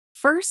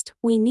First,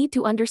 we need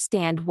to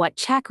understand what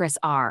chakras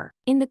are.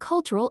 In the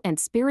cultural and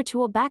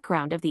spiritual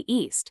background of the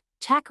East,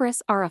 chakras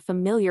are a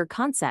familiar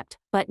concept,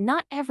 but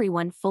not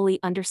everyone fully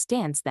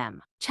understands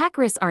them.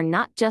 Chakras are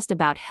not just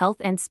about health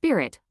and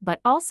spirit,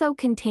 but also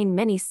contain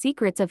many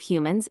secrets of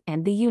humans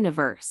and the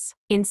universe.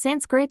 In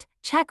Sanskrit,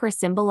 chakra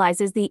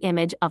symbolizes the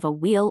image of a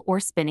wheel or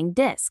spinning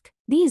disc.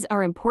 These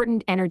are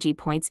important energy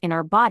points in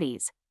our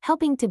bodies,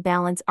 helping to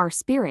balance our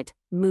spirit,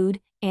 mood,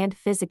 and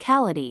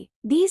physicality.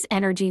 These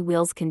energy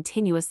wheels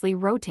continuously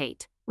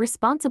rotate,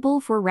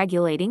 responsible for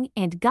regulating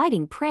and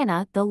guiding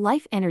prana, the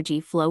life energy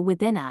flow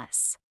within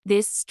us.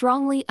 This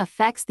strongly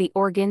affects the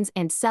organs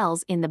and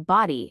cells in the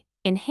body,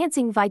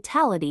 enhancing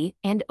vitality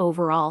and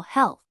overall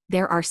health.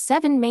 There are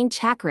 7 main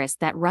chakras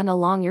that run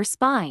along your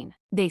spine.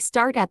 They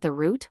start at the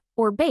root,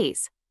 or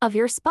base, of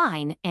your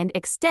spine and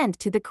extend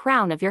to the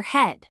crown of your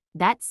head.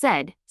 That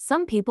said,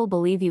 some people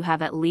believe you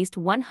have at least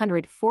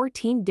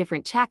 114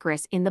 different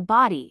chakras in the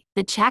body.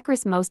 The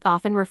chakras most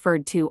often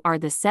referred to are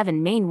the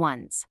 7 main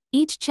ones.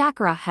 Each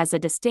chakra has a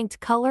distinct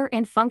color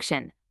and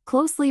function,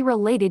 closely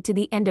related to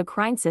the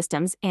endocrine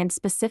systems and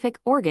specific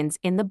organs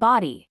in the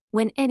body.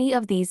 When any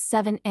of these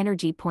 7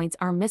 energy points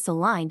are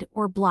misaligned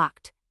or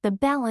blocked, the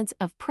balance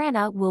of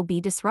prana will be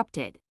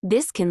disrupted.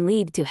 This can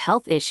lead to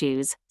health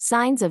issues,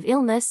 signs of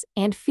illness,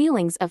 and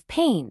feelings of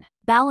pain.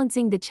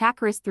 Balancing the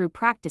chakras through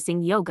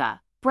practicing yoga,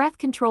 breath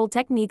control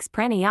techniques,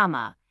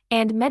 pranayama,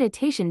 and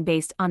meditation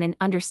based on an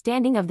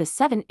understanding of the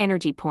 7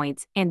 energy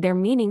points and their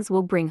meanings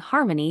will bring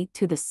harmony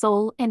to the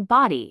soul and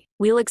body.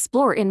 We'll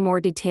explore in more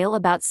detail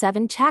about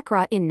 7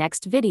 chakra in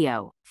next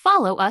video.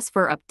 Follow us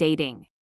for updating.